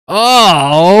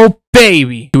Oh,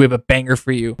 baby. Do we have a banger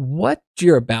for you? What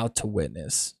you're about to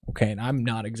witness, okay, and I'm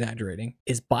not exaggerating,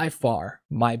 is by far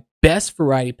my best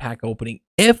variety pack opening,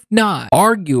 if not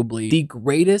arguably the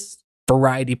greatest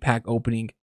variety pack opening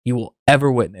you will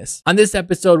ever witness. On this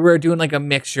episode, we're doing like a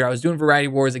mixture. I was doing Variety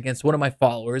Wars against one of my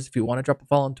followers. If you want to drop a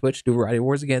follow on Twitch, do Variety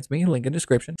Wars against me, link in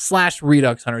description, /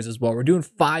 Redux Hunters as well. We're doing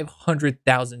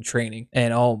 500,000 training.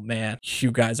 And oh man,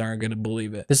 you guys aren't going to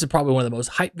believe it. This is probably one of the most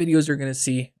hype videos you're going to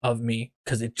see of me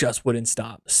because it just wouldn't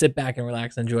stop. Sit back and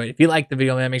relax and enjoy it. If you like the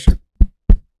video, man, make sure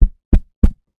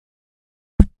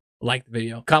like the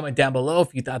video. Comment down below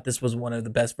if you thought this was one of the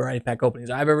best variety pack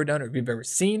openings I've ever done or if you've ever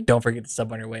seen. Don't forget to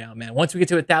sub on your way out, man. Once we get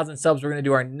to 1,000 subs, we're going to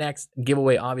do our next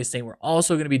giveaway, obviously. We're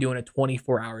also going to be doing a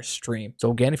 24-hour stream.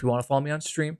 So again, if you want to follow me on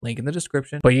stream, link in the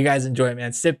description. But you guys enjoy it,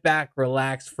 man. Sit back,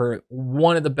 relax for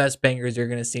one of the best bangers you're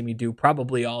going to see me do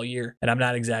probably all year. And I'm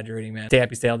not exaggerating, man. Stay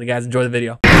happy, stay healthy, guys. Enjoy the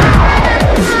video.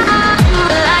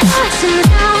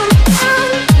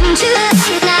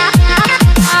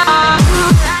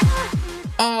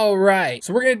 All right,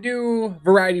 so we're gonna do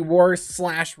Variety Wars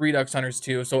 / Redux Hunters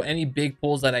too. So any big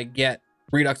pulls that I get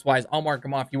Redux wise, I'll mark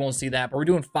them off. You won't see that, but we're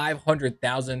doing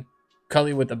 500,000.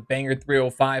 Cully with a banger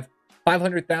 305.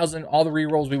 500,000. All the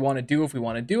rerolls we want to do if we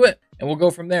want to do it, and we'll go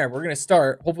from there. We're gonna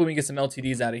start. Hopefully we can get some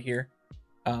LTDs out of here.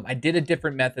 I did a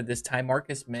different method this time.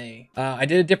 Marcus May. I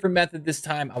did a different method this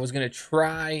time. I was gonna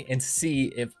try and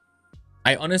see if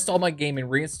I uninstalled my game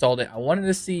and reinstalled it. I wanted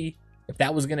to see if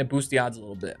that was going to boost the odds a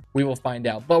little bit. We will find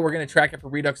out. But we're going to track it for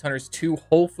Redux Hunters 2.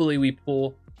 Hopefully we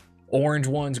pull orange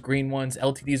ones, green ones.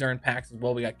 LTDs are in packs as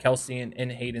well. We got Kelsey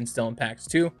and Hayden still in packs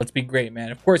too. Let's be great,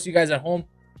 man. Of course, you guys at home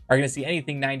are going to see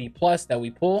anything 90 plus that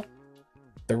we pull.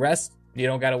 The rest, you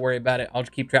don't got to worry about it. I'll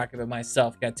just keep track of it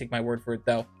myself. Got to take my word for it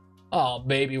though. Oh,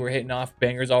 baby, we're hitting off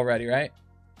bangers already, right?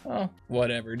 Oh,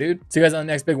 whatever, dude. See you guys on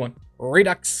the next big one.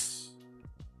 Redux.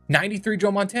 93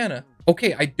 Joe Montana.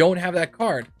 Okay, I don't have that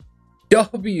card.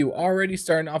 W already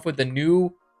starting off with the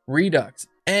new Redux,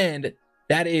 and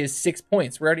that is 6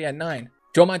 points. We're already at 9.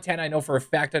 Joe Montana, I know for a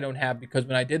fact I don't have because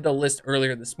when I did the list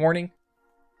earlier this morning,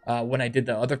 when I did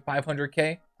the other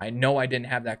 500K, I know I didn't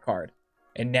have that card,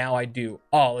 and now I do.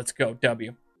 Oh, let's go,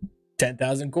 W.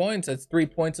 10,000 coins. That's 3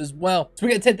 points as well. So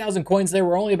we got 10,000 coins there.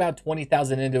 We're only about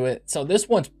 20,000 into it. So this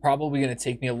one's probably going to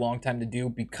take me a long time to do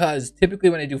because typically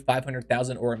when I do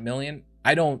 500,000 or a million,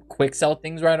 I don't quick sell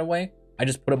things right away. I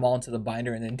just put them all into the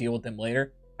binder and then deal with them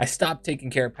later. I stopped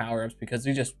taking care of power-ups because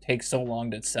they just take so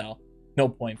long to sell. No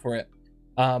point for it.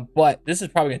 But this is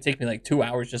probably going to take me like 2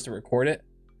 hours just to record it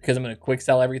because I'm going to quick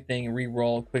sell everything,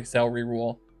 re-roll, quick sell,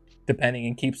 re-roll, depending,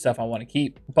 and keep stuff I want to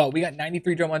keep. But we got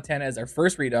 93 Joe Montana as our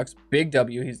first Redux. Big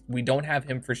W. We don't have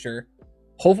him for sure.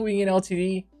 Hopefully we can get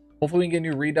LTD. Hopefully we can get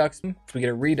a new Redux. So we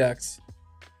get a Redux.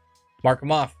 Mark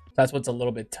him off. That's what's a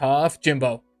little bit tough.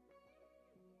 Jimbo.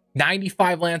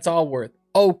 95 Lance Allworth.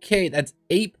 Okay, that's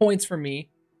 8 points for me.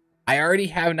 I already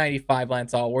have 95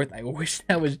 Lance Allworth. I wish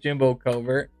that was Jimbo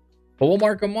Covert, but we'll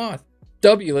mark him off.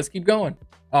 W, let's keep going.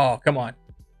 Oh, come on.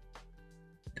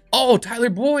 Oh, Tyler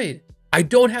Boyd. I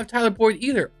don't have Tyler Boyd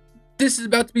either. This is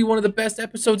about to be one of the best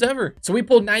episodes ever. So we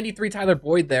pulled 93 Tyler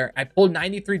Boyd there. I pulled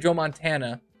 93 Joe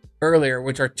Montana earlier,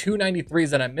 which are 2 93s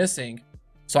that I'm missing.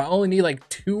 So I only need like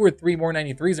 2 or 3 more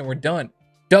 93s and we're done.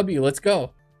 W, let's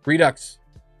go. Redux.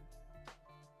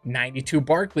 92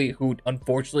 Barkley, who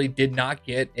unfortunately did not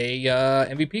get a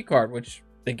MVP card, which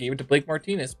they gave it to Blake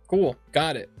Martinez. Cool,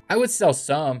 got it. I would sell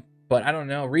some, but I don't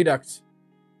know. Redux,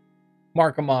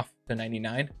 mark him off to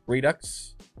 99.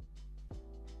 Redux,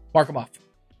 mark him off.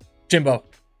 Jimbo,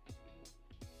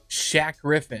 Shaq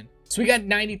Griffin. So we got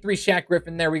 93 Shaq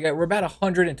Griffin there. We're about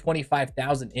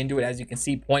 125,000 into it. As you can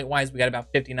see, point wise, we got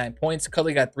about 59 points.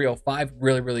 Cully got 305.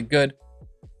 Really, really good.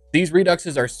 These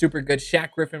Reduxes are super good.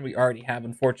 Shaq Griffin, we already have,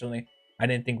 unfortunately. I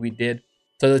didn't think we did.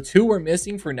 So the 2 we're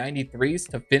missing for 93s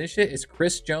to finish it is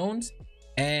Chris Jones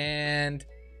and...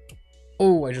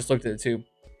 Oh, I just looked at the 2.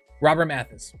 Robert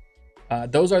Mathis.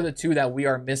 Those are the 2 that we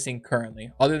are missing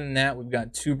currently. Other than that, we've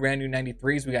got 2 brand new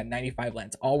 93s. We got 95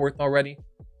 Lance Allworth already.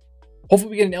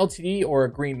 Hopefully we get an LTD or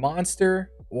a Green Monster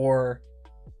or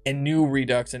a new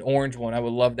Redux, an orange one. I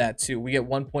would love that too. We get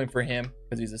 1 point for him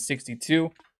because he's a 62.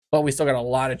 But we still got a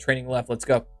lot of training left. Let's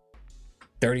go.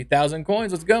 30,000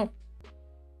 coins. Let's go.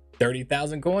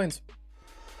 30,000 coins.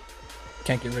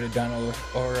 Can't get rid of Donald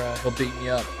or he'll beat me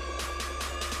up.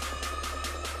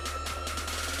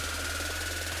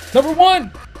 Number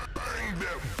 1.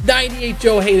 98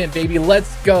 Joe Hayden, baby.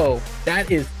 Let's go. That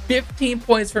is 15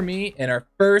 points for me in our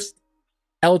first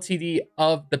LTD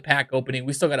of the pack opening.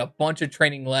 We still got a bunch of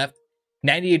training left.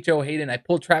 98 Joe Hayden. I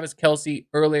pulled Travis Kelsey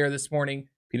earlier this morning.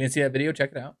 If you didn't see that video,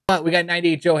 check it out. But we got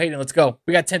 98 Joe Hayden. Let's go.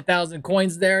 We got 10,000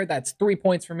 coins there. That's 3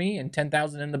 points for me and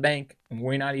 10,000 in the bank. And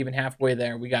we're not even halfway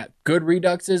there. We got good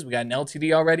Reduxes. We got an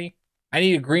LTD already. I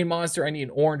need a green monster. I need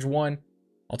an orange one.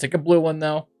 I'll take a blue one,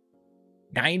 though.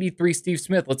 93 Steve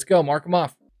Smith. Let's go. Mark him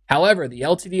off. However, the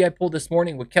LTD I pulled this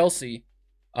morning with Kelsey,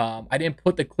 I didn't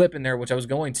put the clip in there, which I was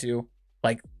going to.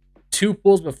 Like 2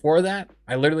 pulls before that,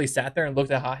 I literally sat there and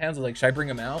looked at Hot Hands. I was like, should I bring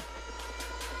him out?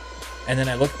 And then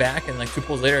I looked back, and like 2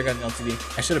 pulls later, I got an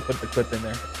LTD. I should have put the clip in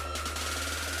there.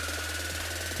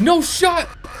 No shot!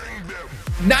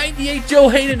 98 Joe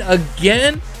Hayden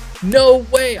again? No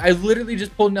way. I literally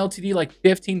just pulled an LTD like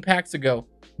 15 packs ago.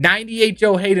 98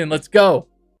 Joe Hayden. Let's go.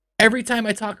 Every time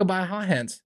I talk about Hot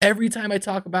Hands,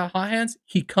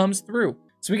 he comes through.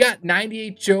 So we got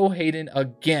 98 Joe Hayden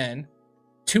again.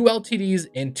 2 LTDs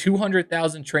and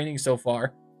 200,000 training so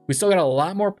far. We still got a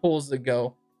lot more pulls to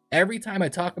go. Every time I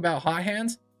talk about Hot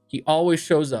Hands, he always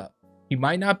shows up. He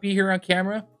might not be here on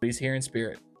camera, but he's here in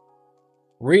spirit.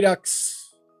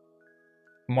 Redux.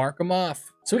 Mark him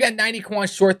off. So we got 90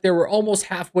 coins short there. We're almost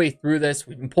halfway through this.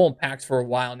 We've been pulling packs for a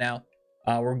while now.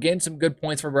 We're getting some good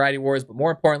points for Variety Wars, but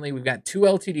more importantly, we've got 2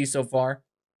 LTDs so far.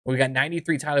 We got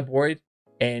 93 Tyler Boyd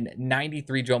and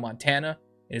 93 Joe Montana.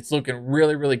 And it's looking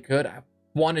really, really good. I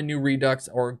want a new Redux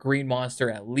or a green monster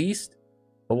at least,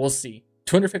 but we'll see.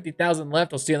 250,000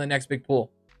 left. I'll see you on the next big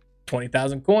pull.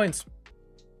 20,000 coins.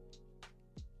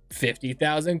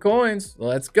 50,000 coins.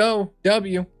 Let's go.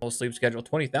 W. Whole sleep schedule.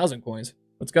 20,000 coins.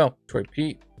 Let's go. Troy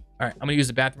Pete. All right. I'm going to use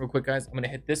the bathroom real quick, guys. I'm going to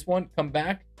hit this one, come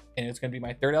back, and it's going to be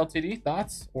my 3rd LTD.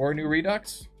 Thoughts or a new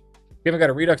Redux? We haven't got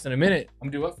a Redux in a minute. I'm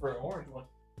due up for an orange one.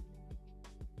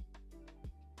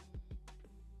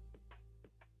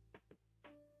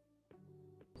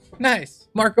 Nice.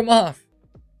 Mark him off.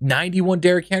 91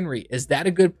 Derrick Henry. Is that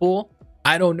a good pull?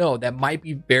 I don't know. That might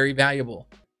be very valuable.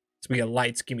 So we got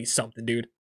lights. Give me something, dude.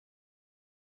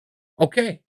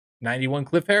 Okay. 91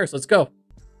 Cliff Harris. Let's go.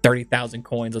 30,000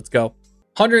 coins. Let's go.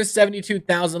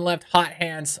 172,000 left. Hot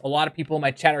Hands. A lot of people in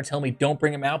my chat are telling me don't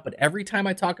bring him out, but every time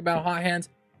I talk about Hot Hands,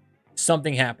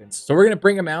 something happens. So we're going to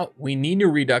bring him out. We need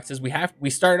new Reduxes. We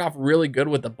started off really good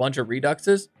with a bunch of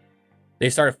Reduxes. They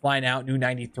started flying out, new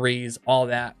 93s, all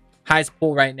that. Highest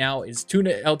pull right now is 2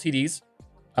 LTDs.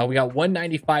 We got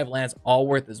 195 Lance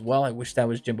Allworth as well. I wish that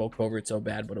was Jimbo Covert so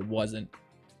bad, but it wasn't.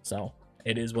 So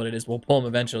it is what it is. We'll pull him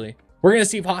eventually. We're going to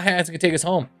see if Hot Hands can take us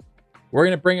home. We're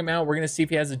going to bring him out. We're going to see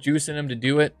if he has the juice in him to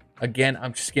do it. Again,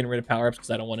 I'm just getting rid of power-ups because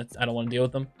I don't want to deal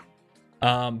with them.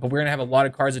 But we're going to have a lot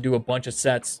of cards to do a bunch of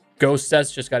sets. Ghost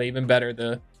sets just got even better.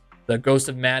 The Ghost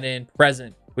of Madden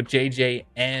present with JJ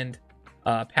and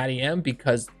Patty M,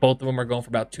 because both of them are going for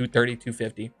about 230,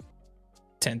 250.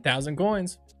 10,000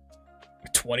 coins.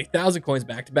 20,000 coins.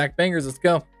 Back-to-back bangers. Let's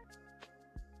go.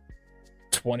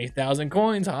 20,000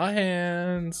 coins. Hot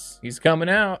Hands. He's coming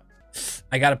out.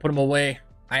 I got to put him away.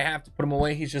 I have to put him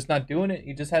away. He's just not doing it.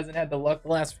 He just hasn't had the luck the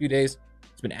last few days.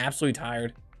 He's been absolutely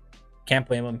tired. Can't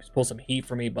blame him. He's pulled some heat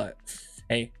for me, but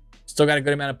hey, still got a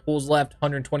good amount of pulls left.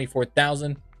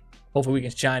 124,000. Hopefully we can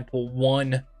shine, pull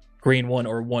 1 green one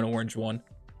or 1 orange one.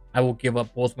 I will give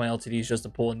up both my LTDs just to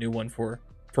pull a new one for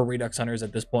Redux Hunters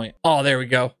at this point. Oh, there we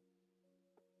go.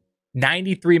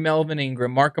 93 Melvin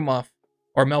Ingram. Mark him off.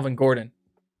 Or Melvin Gordon.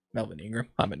 Melvin Ingram.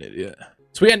 I'm an idiot.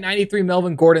 So we got 93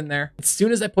 Melvin Gordon there. As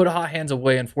soon as I put Hot Hands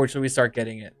away, unfortunately, we start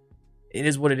getting it. It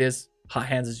is what it is. Hot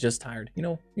Hands is just tired. You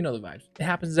know the vibes. It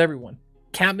happens to everyone.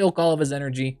 Can't milk all of his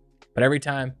energy, but every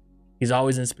time, he's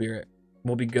always in spirit.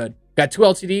 We'll be good. Got 2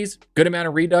 LTDs, good amount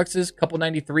of Reduxes, couple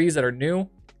 93s that are new.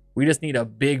 We just need a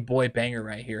big boy banger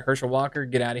right here. Herschel Walker,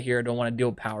 get out of here. I don't want to deal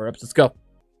with power-ups. Let's go.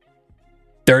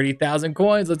 30,000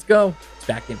 coins. Let's go. It's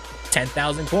back in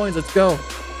 10,000 coins. Let's go.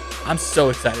 I'm so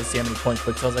excited to see how many point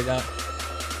quick sells I got.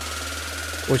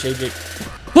 Wish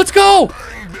AJ. Let's go.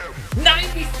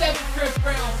 97 Trent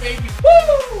Brown, baby.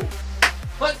 Woo!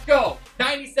 Let's go.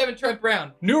 97 Trent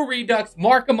Brown. New Redux.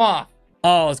 Mark him off.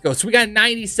 Oh, let's go. So we got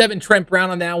 97 Trent Brown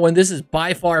on that one. This is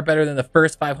by far better than the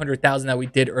first 500,000 that we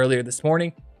did earlier this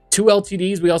morning. 2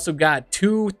 LTDs. We also got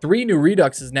 3 new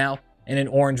Reduxes now and an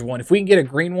orange one. If we can get a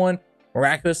green one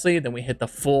miraculously, then we hit the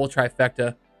full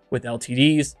trifecta with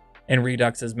LTDs and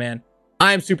Reduxes, man.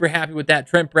 I'm super happy with that.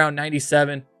 Trent Brown,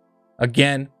 97.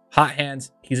 Again, Hot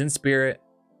Hands. He's in spirit.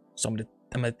 So I'm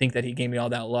gonna think that he gave me all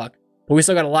that luck. But we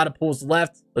still got a lot of pulls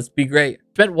left. Let's be great.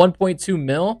 Spent 1.2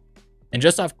 mil. And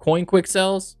just off coin quick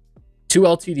sells, 2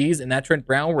 LTDs, and that Trent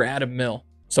Brown, we're at $1 mil.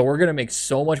 So we're going to make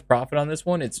so much profit on this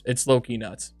one. It's low-key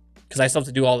nuts. Because I still have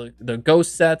to do all the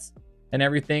ghost sets and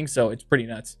everything. So it's pretty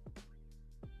nuts.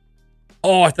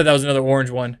 Oh, I thought that was another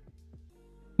orange one.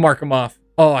 Mark him off.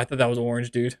 Oh, I thought that was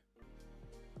orange, dude.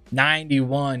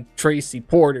 91, Tracy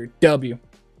Porter, W.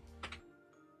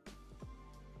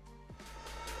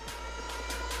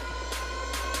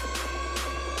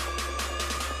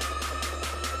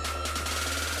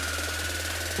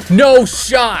 No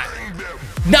shot.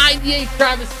 98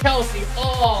 Travis Kelce.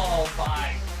 Oh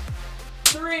my.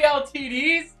 3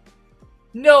 LTDs?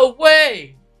 No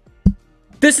way.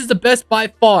 This is the best by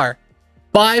far,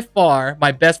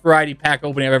 my best variety pack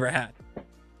opening I've ever had.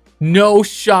 No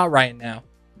shot right now.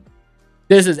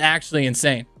 This is actually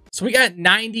insane. So we got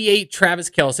 98 Travis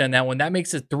Kelce on that one. That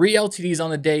makes it 3 LTDs on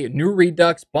the day. New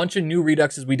Redux, bunch of new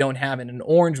Reduxes we don't have, and an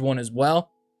orange one as well.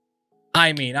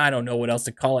 I mean, I don't know what else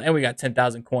to call it. And we got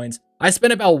 10,000 coins. I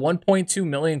spent about 1.2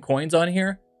 million coins on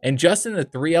here. And just in the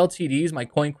 3 LTDs, my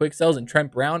coin quick sells and Trent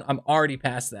Brown, I'm already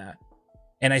past that.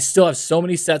 And I still have so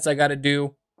many sets I got to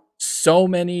do. So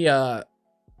many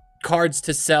cards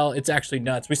to sell. It's actually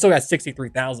nuts. We still got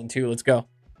 63,000 too. Let's go.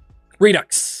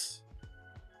 Redux.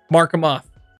 Mark them off.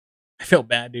 I feel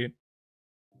bad, dude.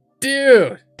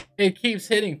 Dude, it keeps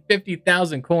hitting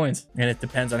 50,000 coins. And it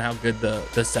depends on how good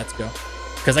the sets go.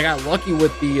 Because I got lucky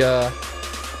with the,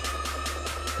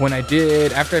 when I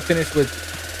did, after I finished with,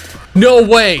 no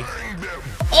way.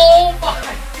 Oh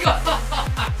my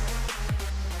God.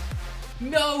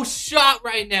 No shot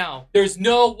right now. There's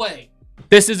no way.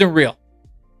 This isn't real.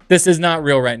 This is not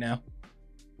real right now.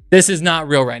 This is not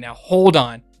real right now. Hold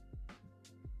on.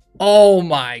 Oh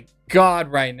my God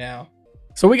right now.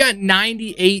 So we got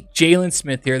 98 Jalen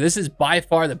Smith here. This is by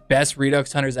far the best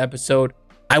Redux Hunters episode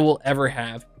I will ever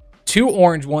have. 2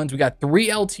 orange ones. We got 3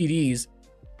 LTDs.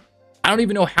 I don't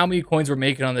even know how many coins we're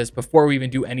making on this before we even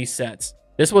do any sets.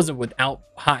 This wasn't without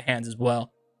hot hands as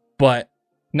well. But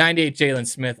 98 Jalen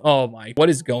Smith. Oh my, what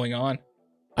is going on?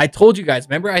 I told you guys,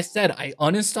 remember I said I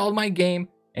uninstalled my game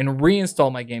and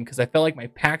reinstalled my game because I felt like my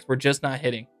packs were just not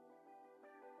hitting.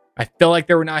 I felt like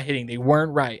they were not hitting. They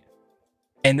weren't right.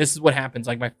 And this is what happens,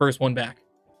 like my first one back.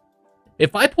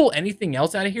 If I pull anything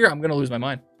else out of here, I'm going to lose my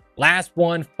mind. Last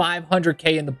one,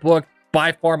 500K in the book.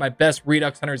 By far my best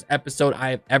Redux Hunters episode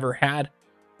I have ever had.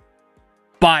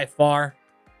 By far.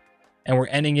 And we're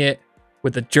ending it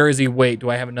with a jersey. Wait, do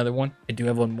I have another one? I do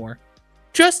have one more.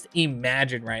 Just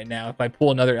imagine right now if I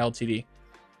pull another LTD.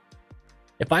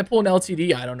 If I pull an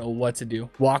LTD, I don't know what to do.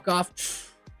 Walk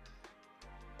off.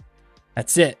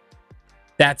 That's it.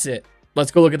 That's it.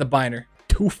 Let's go look at the binder.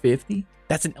 250?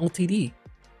 That's an LTD.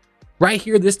 Right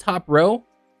here, this top row.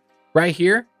 Right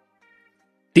here.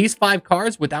 These 5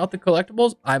 cards without the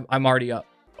collectibles, I'm already up.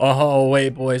 Oh,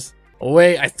 wait, boys. Oh,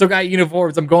 wait, I still got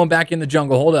uniforms. I'm going back in the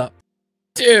jungle. Hold up.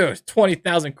 Dude,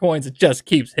 20,000 coins. It just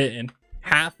keeps hitting.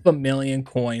 500,000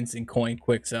 coins in coin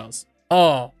quick sells.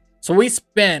 Oh, so we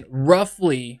spent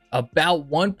roughly about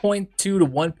 1.2 to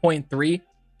 1.3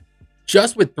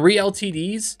 just with 3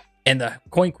 LTDs and the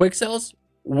coin quick sells.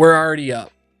 We're already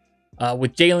up.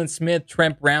 With Jalen Smith,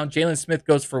 Trent Brown. Jalen Smith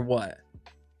goes for what?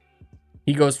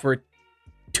 He goes for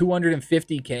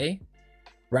 250K,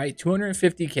 right?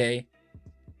 250K.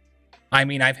 I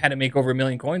mean, I've had to make over 1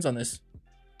 million coins on this.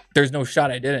 There's no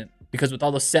shot I didn't. Because with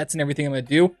all the sets and everything I'm going to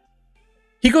do,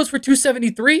 he goes for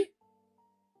 273.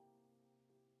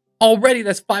 Already,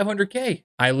 that's 500K.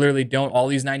 I literally don't. All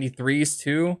these 93s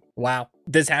too. Wow.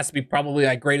 This has to be probably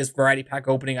my greatest variety pack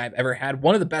opening I've ever had.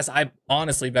 One of the best I've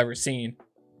honestly ever seen.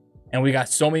 And we got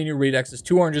so many new Reduxes.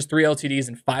 2 oranges, 3 LTDs,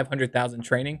 and 500,000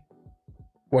 training.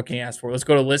 What can you ask for? Let's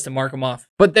go to list and mark them off.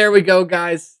 But there we go,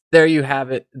 guys. There you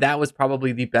have it. That was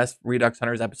probably the best Redux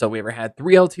Hunters episode we ever had.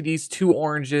 3 LTDs, 2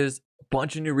 oranges, a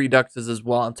bunch of new Reduxes as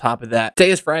well on top of that.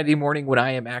 Today is Friday morning when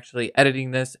I am actually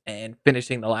editing this and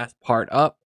finishing the last part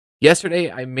up. Yesterday,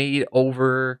 I made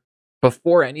over,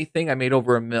 before anything, I made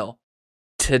over $1 million.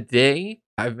 Today,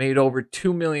 I've made over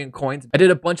 2 million coins. I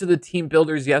did a bunch of the team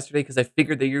builders yesterday because I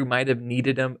figured that you might have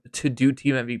needed them to do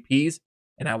team MVPs.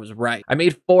 And I was right. I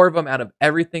made 4 of them out of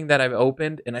everything that I've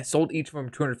opened, and I sold each of them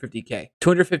 250K.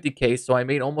 250K, so I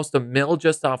made almost $1 million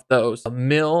just off those. $1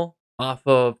 million off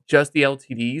of just the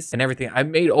LTDs and everything. I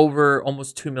made over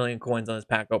almost 2 million coins on this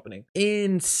pack opening.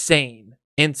 Insane.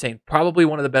 Insane. Probably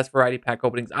one of the best variety pack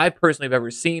openings I personally have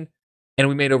ever seen, and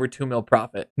we made over 2 million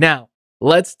profit. Now,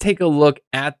 let's take a look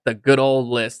at the good old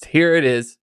list. Here it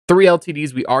is. 3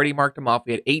 LTDs. We already marked them off.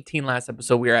 We had 18 last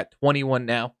episode. We are at 21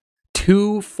 now.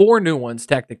 4 new ones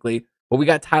technically, but we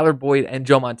got Tyler Boyd and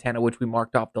Joe Montana, which we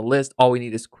marked off the list. All we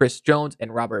need is Chris Jones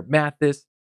and Robert Mathis,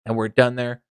 and we're done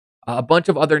there. A bunch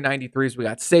of other 93s. We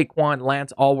got Saquon,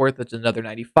 Lance Allworth, which is another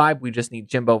 95. We just need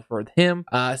Jimbo for him.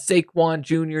 Saquon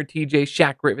Jr., TJ,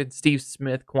 Shaq Griffin, Steve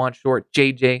Smith, Quan Short,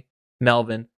 JJ,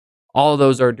 Melvin. All of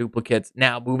those are duplicates.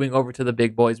 Now, moving over to the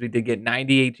big boys, we did get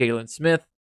 98 Jalen Smith,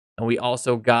 and we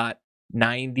also got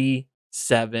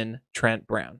 97 Trent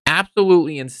Brown.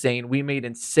 Absolutely insane. We made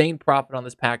insane profit on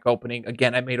this pack opening.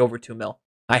 Again, I made over 2 mil.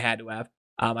 I had to have.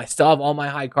 I still have all my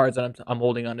high cards that I'm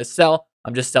holding on to sell.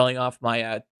 I'm just selling off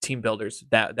my team builders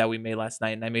that we made last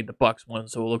night, and I made the Bucks one,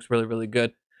 so it looks really, really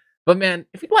good. But man,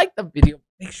 if you liked the video,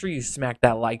 make sure you smack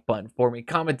that like button for me.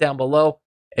 Comment down below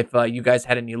if you guys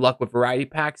had any luck with variety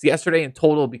packs yesterday in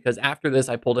total, because after this,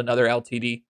 I pulled another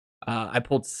LTD. I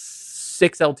pulled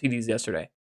 6 LTDs yesterday.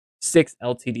 6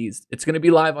 LTDs. It's going to be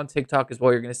live on TikTok as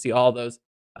well. You're going to see all those.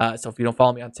 So if you don't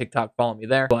follow me on TikTok, follow me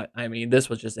there. But I mean, this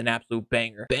was just an absolute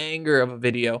banger of a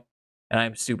video, and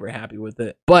I'm super happy with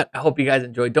it. But I hope you guys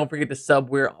enjoyed. Don't forget to sub.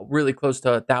 We're really close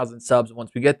to 1,000 subs.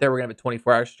 Once we get there, we're going to have a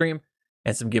 24-hour stream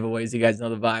and some giveaways. You guys know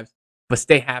the vibes. But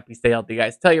stay happy, stay healthy,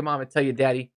 guys. Tell your mom and tell your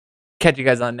daddy. Catch you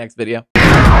guys on the next video.